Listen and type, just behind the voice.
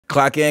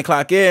Clock in,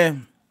 clock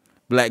in.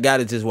 Black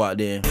Goddess just walked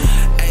in.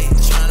 Hey,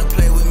 tryna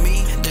play with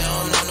me, they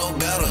don't know no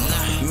better.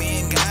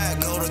 Me and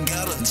God go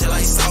together, just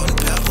like salt and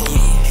pepper.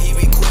 He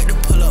be quick to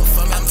pull up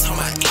for me, I'm talking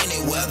about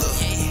any weather.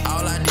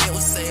 All I did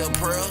was say a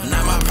prayer, now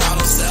my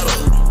problem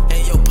settled.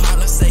 And your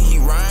partner say he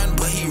rhyme,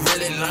 but he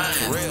really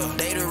lying. Real,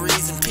 they the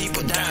reason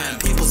people dying,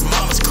 people's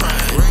mamas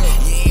crying. Real,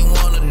 you ain't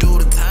wanna do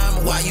the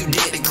time, why you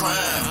did the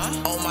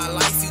crime? On my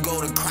life, you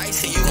go to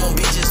Christ and you gon'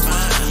 be just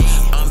fine.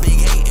 I'm big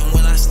hating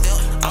when I step,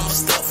 I'ma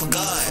step for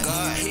God.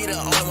 He the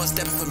only one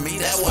stepping for me,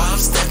 that's why I'm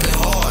stepping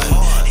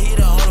hard. He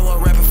the only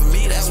one rapping for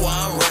me, that's why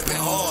I'm rapping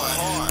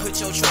hard. Put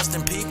your trust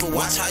in people,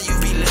 watch how you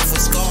be left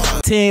with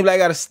scars. Team Black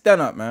gotta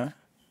stand up, man.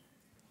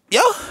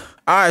 Yo.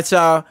 Alright,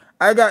 y'all.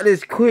 I got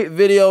this quick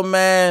video,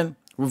 man,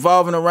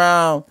 revolving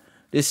around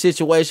this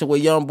situation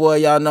with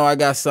Youngboy. Y'all know I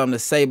got something to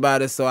say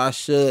about it, so I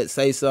should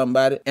say something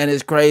about it. And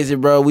it's crazy,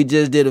 bro. We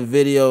just did a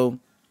video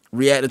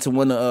reacting to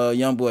one of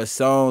Youngboy's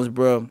songs,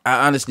 bro.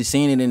 I honestly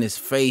seen it in his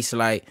face,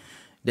 like,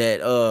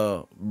 that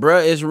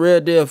bruh is real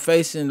deal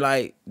facing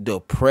like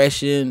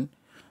depression.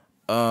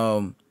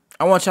 I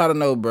want y'all to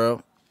know,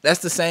 bro, that's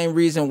the same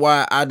reason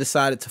why I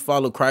decided to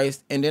follow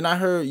Christ. And then I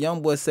heard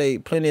Youngboy say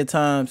plenty of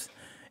times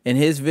in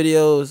his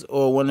videos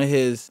or one of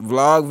his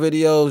vlog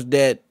videos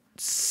that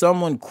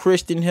someone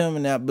Christianed him,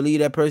 and I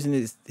believe that person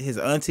is his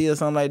auntie or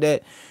something like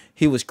that.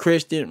 He was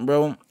Christian,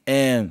 bro.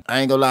 And I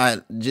ain't gonna lie,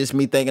 just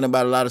me thinking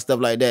about a lot of stuff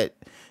like that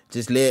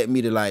just led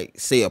me to like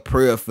say a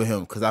prayer for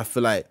him, because I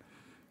feel like,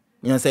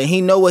 you know what I'm saying, he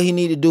know what he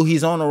need to do.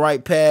 He's on the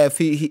right path.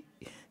 He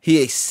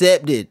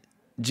accepted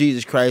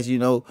Jesus Christ, you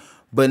know.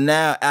 But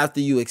now after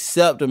you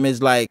accept him,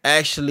 it's like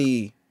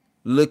actually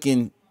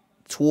looking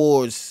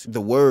towards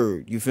the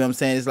word. You feel what I'm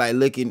saying? It's like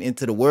looking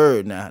into the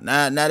word now.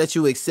 Now that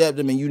you accept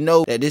him and you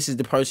know that this is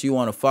the person you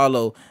want to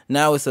follow,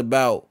 now it's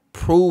about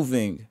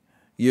proving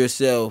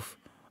yourself,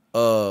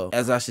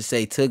 as I should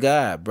say, to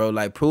God, bro.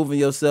 Like proving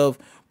yourself,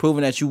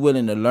 proving that you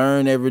willing to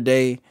learn every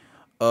day,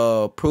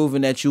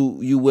 proving that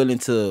you willing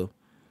to,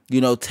 you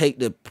know, take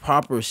the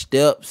proper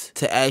steps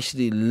to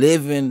actually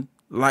living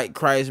like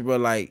Christ, bro.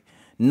 Like,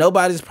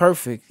 nobody's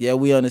perfect. Yeah,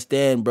 we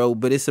understand, bro.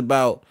 But it's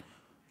about,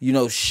 you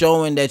know,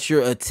 showing that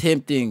you're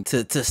attempting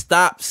to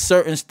stop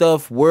certain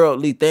stuff,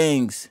 worldly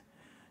things,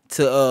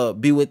 to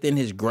be within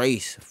his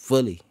grace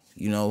fully.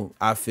 You know,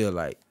 I feel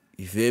like.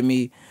 You feel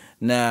me?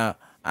 Now,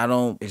 I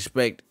don't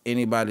expect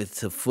anybody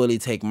to fully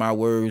take my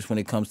words when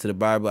it comes to the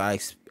Bible. I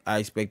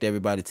expect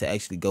everybody to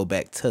actually go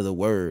back to the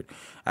word.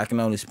 I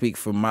can only speak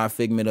from my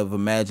figment of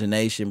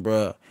imagination,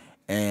 bro,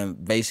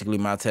 and basically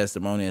my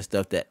testimony and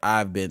stuff that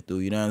I've been through,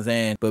 you know what I'm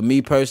saying? But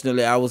me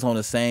personally, I was on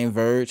the same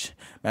verge.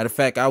 Matter of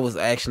fact, I was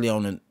actually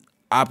on the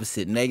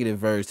opposite, negative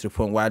verge, to the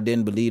point where I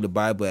didn't believe the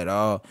Bible at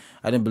all.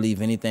 I didn't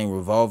believe anything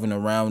revolving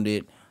around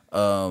it.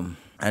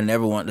 I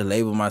never wanted to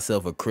label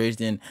myself a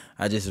Christian.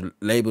 I just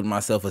labeled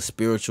myself a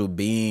spiritual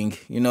being.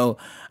 You know,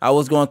 I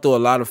was going through a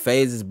lot of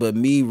phases, but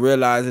me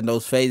realizing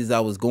those phases I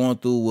was going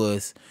through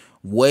was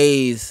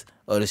ways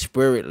of the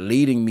spirit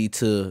leading me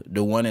to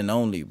the one and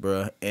only,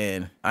 bro.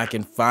 And I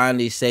can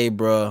finally say,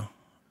 bro,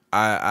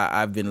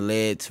 I've been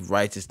led to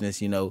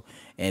righteousness, you know,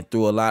 and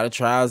through a lot of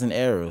trials and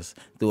errors,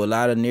 through a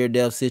lot of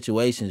near-death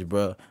situations,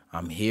 bro,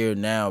 I'm here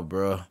now,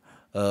 bro,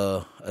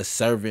 a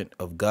servant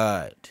of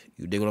God.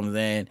 You dig what I'm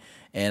saying?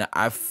 And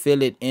I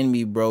feel it in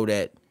me, bro,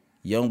 that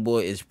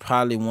Youngboy is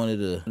probably one of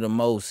the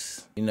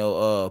most, you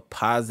know,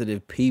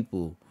 positive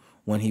people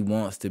when he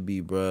wants to be,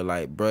 bro.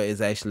 Like, bro is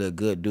actually a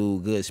good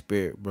dude, good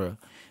spirit, bro.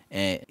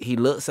 And he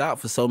looks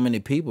out for so many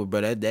people, bro.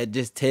 That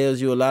just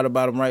tells you a lot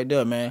about him right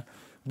there, man.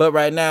 But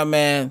right now,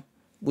 man,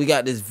 we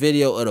got this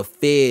video of the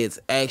feds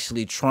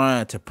actually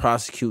trying to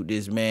prosecute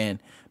this man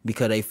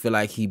because they feel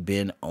like he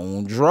been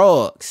on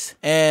drugs.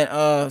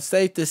 And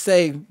safe to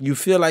say, you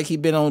feel like he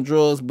been on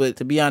drugs, but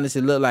to be honest,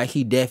 it looked like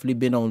he definitely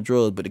been on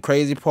drugs. But the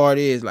crazy part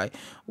is, like,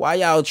 why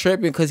y'all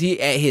tripping? Because he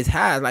at his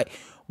highs. Like,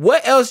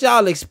 what else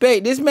y'all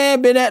expect? This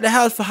man been at the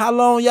house for how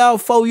long, y'all?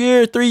 4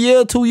 years, 3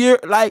 years, 2 years?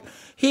 Like,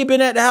 he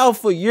been at the house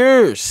for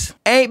years.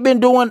 Ain't been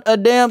doing a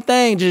damn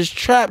thing, just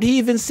trapped. He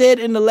even said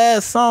in the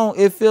last song,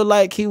 it feel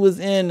like he was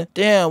in,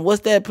 damn,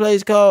 what's that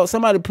place called?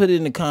 Somebody put it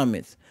in the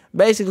comments.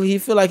 Basically, he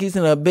feel like he's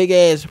in a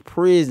big-ass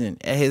prison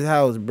at his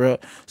house, bro.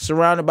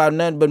 Surrounded by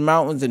nothing but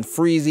mountains and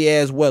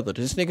freezy-ass weather.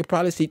 This nigga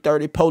probably see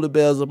 30 polar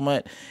bears a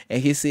month,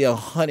 and he see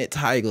 100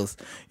 tigers,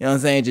 you know what I'm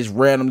saying, just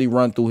randomly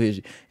run through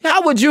his...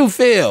 How would you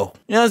feel?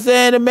 You know what I'm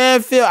saying? The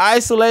man feel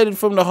isolated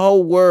from the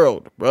whole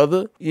world,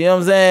 brother. You know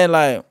what I'm saying?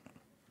 Like,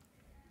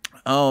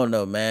 I don't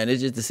know, man.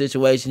 It's just the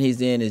situation he's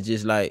in is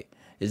just like,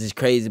 it's just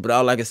crazy. But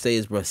all I can say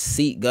is, bro,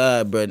 seek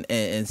God, bro,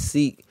 and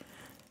seek...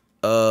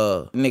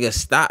 nigga,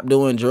 stop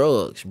doing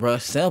drugs, bro.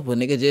 Simple,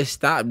 nigga, just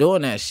stop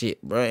doing that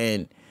shit, bro,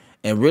 and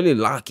really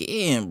lock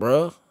in,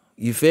 bro.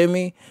 You feel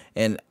me?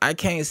 And I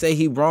can't say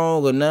he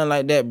wrong or nothing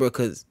like that, bro,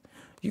 because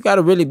you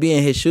gotta really be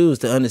in his shoes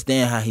to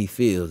understand how he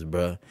feels,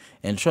 bro.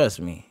 And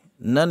trust me,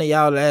 none of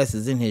y'all ass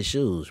is in his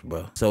shoes,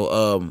 bro.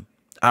 So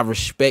I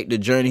respect the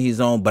journey he's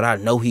on, but I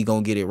know he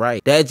gonna get it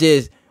right. That's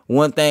just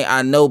one thing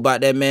I know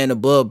about that man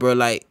above, bro.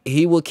 Like,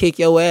 he will kick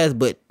your ass,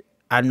 but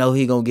I know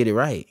he gonna get it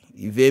right.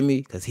 You feel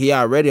me? Because he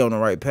already on the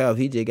right path.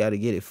 He just got to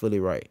get it fully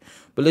right.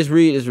 But let's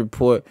read this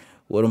report,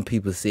 what them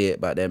people said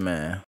about that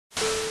man.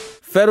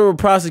 Federal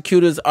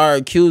prosecutors are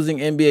accusing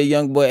NBA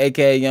Youngboy,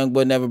 a.k.a.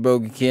 Youngboy Never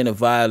Broke Again, of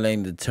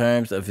violating the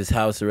terms of his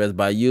house arrest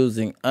by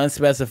using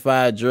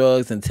unspecified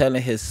drugs and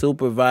telling his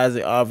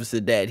supervising officer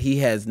that he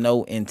has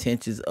no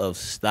intentions of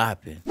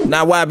stopping.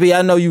 Now, YB,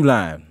 I know you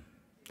lying.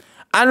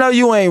 I know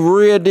you ain't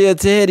real deal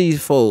tell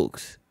these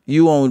folks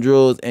you on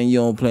drugs and you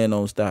don't plan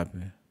on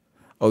stopping.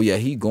 Oh yeah,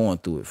 he going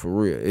through it for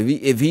real.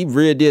 If he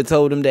real did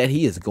told him that,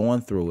 he is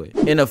going through it.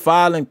 In a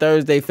filing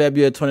Thursday,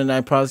 February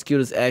 29,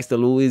 prosecutors asked the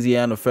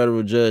Louisiana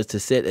federal judge to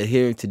set a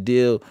hearing to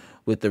deal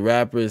with the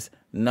rapper's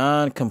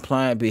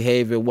non-compliant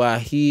behavior while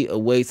he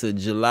awaits a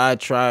July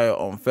trial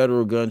on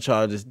federal gun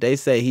charges. They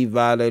say he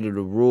violated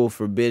a rule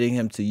forbidding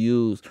him to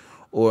use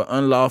or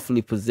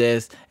unlawfully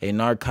possess a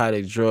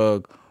narcotic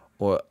drug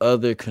or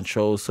other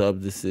controlled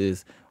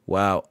substances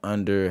while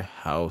under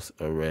house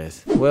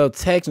arrest. Well,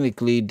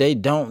 technically, they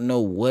don't know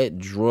what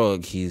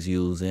drug he's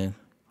using.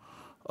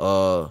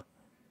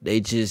 They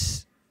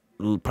just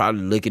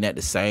probably looking at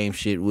the same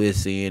shit we're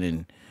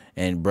seeing,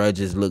 and bruh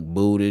just look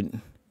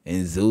booted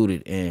and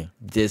zooted and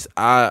just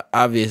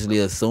obviously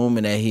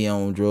assuming that he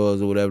on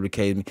drugs or whatever the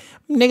case may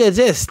be. Nigga,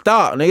 just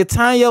stop. Nigga,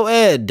 turn your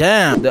ass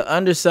down. The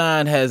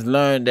undersigned has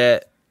learned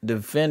that the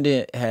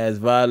defendant has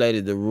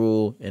violated the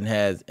rule and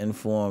has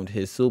informed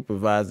his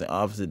supervising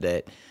officer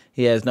that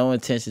he has no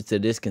intention to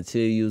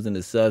discontinue using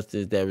the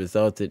substance that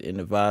resulted in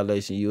the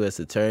violation. U.S.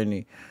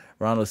 Attorney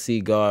Ronald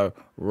Seagar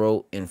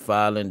wrote in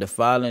filing. The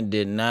filing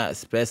did not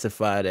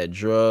specify that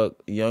drug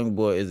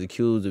Youngboy is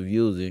accused of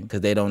using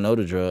because they don't know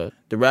the drug.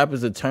 The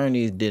rapper's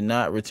attorneys did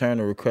not return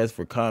a request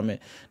for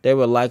comment. They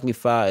will likely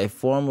file a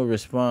formal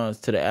response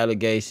to the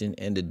allegation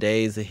in the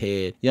days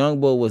ahead.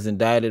 Youngboy was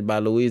indicted by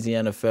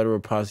Louisiana federal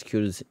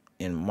prosecutors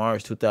in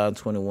March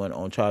 2021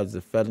 on charges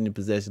of felony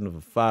possession of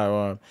a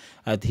firearm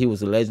after he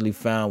was allegedly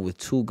found with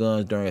 2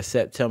 guns during a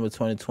September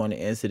 2020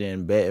 incident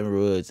in Baton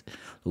Rouge,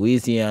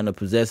 Louisiana.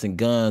 Possessing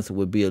guns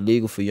would be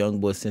illegal for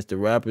Youngboy since the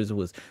rapper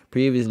was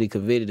previously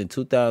convicted in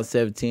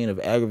 2017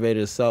 of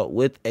aggravated assault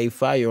with a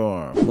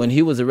firearm. When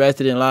he was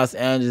arrested in Los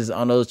Angeles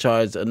on those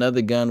charges,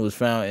 another gun was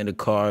found in the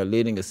car,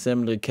 leading a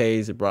similar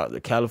case brought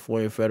to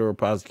California federal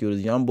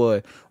prosecutors.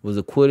 Youngboy was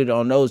acquitted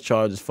on those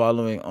charges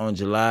following on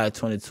July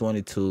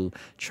 2022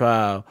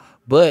 trial,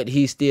 but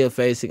he's still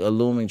facing a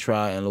looming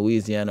trial in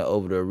Louisiana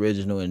over the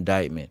original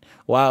indictment.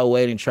 While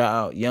awaiting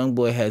trial,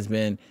 Youngboy has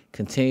been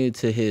continued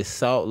to his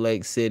Salt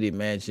Lake City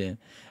mansion,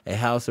 a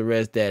house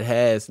arrest that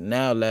has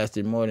now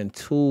lasted more than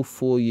 2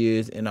 full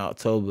years. In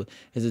October,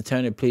 his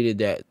attorney pleaded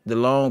that the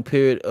long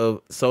period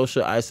of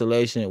social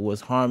isolation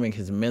was harming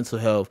his mental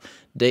health.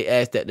 They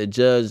asked that the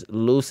judge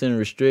loosen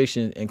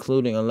restrictions,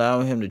 including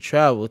allowing him to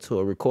travel to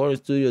a recording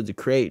studio to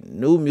create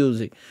new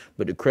music,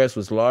 but the request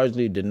was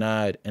largely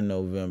denied in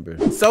November.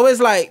 So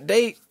it's like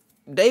they've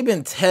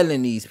been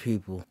telling these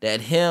people that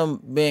him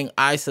being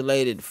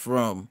isolated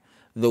from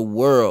the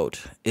world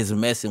is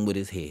messing with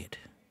his head.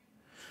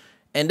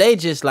 And they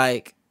just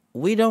like,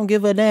 we don't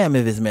give a damn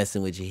if it's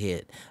messing with your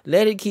head.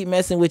 Let it keep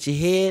messing with your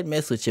head,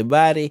 mess with your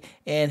body,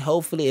 and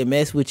hopefully it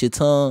mess with your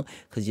tongue,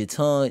 because your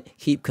tongue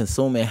keep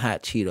consuming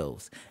hot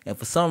Cheetos. And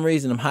for some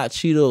reason, them hot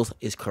Cheetos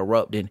is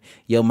corrupting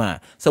your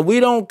mind. So we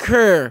don't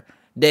care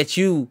that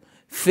you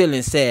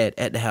feeling sad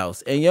at the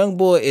house. And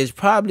Youngboy is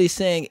probably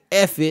saying,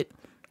 F it,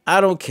 I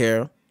don't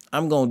care.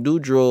 I'm going to do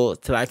drugs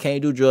till I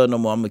can't do drugs no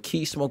more. I'm going to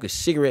keep smoking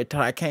cigarettes till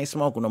I can't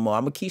smoke no more.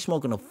 I'm going to keep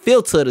smoking a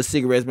filter of the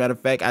cigarettes. Matter of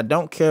fact, I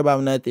don't care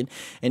about nothing.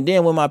 And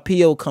then when my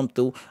PO come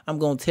through, I'm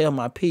going to tell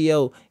my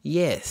PO,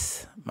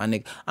 yes, my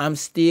nigga, I'm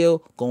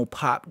still going to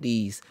pop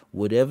these,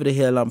 whatever the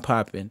hell I'm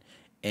popping,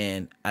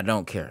 and I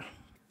don't care.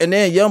 And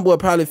then Youngboy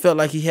probably felt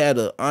like he had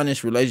an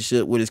honest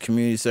relationship with his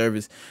community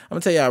service. I'm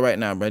going to tell y'all right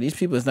now, bro, these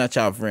people is not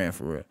y'all friend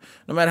for real.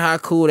 No matter how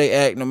cool they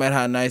act, no matter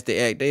how nice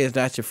they act, they is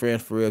not your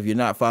friend for real if you're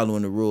not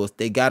following the rules.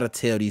 They got to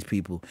tell these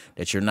people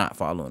that you're not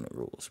following the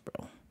rules,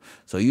 bro.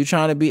 So you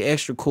trying to be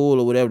extra cool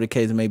or whatever the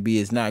case may be,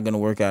 it's not going to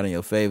work out in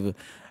your favor.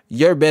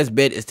 Your best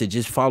bet is to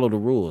just follow the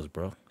rules,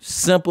 bro.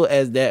 Simple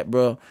as that,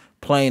 bro.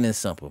 Plain and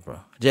simple, bro.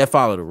 Just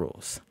follow the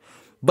rules.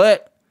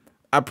 But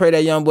I pray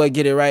that Youngboy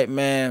get it right,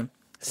 man.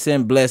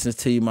 Send blessings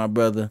to you, my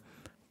brother.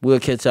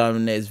 We'll catch y'all in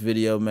the next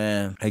video,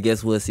 man. I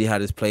guess we'll see how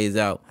this plays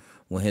out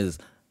when his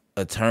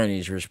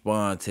attorneys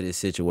respond to this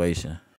situation.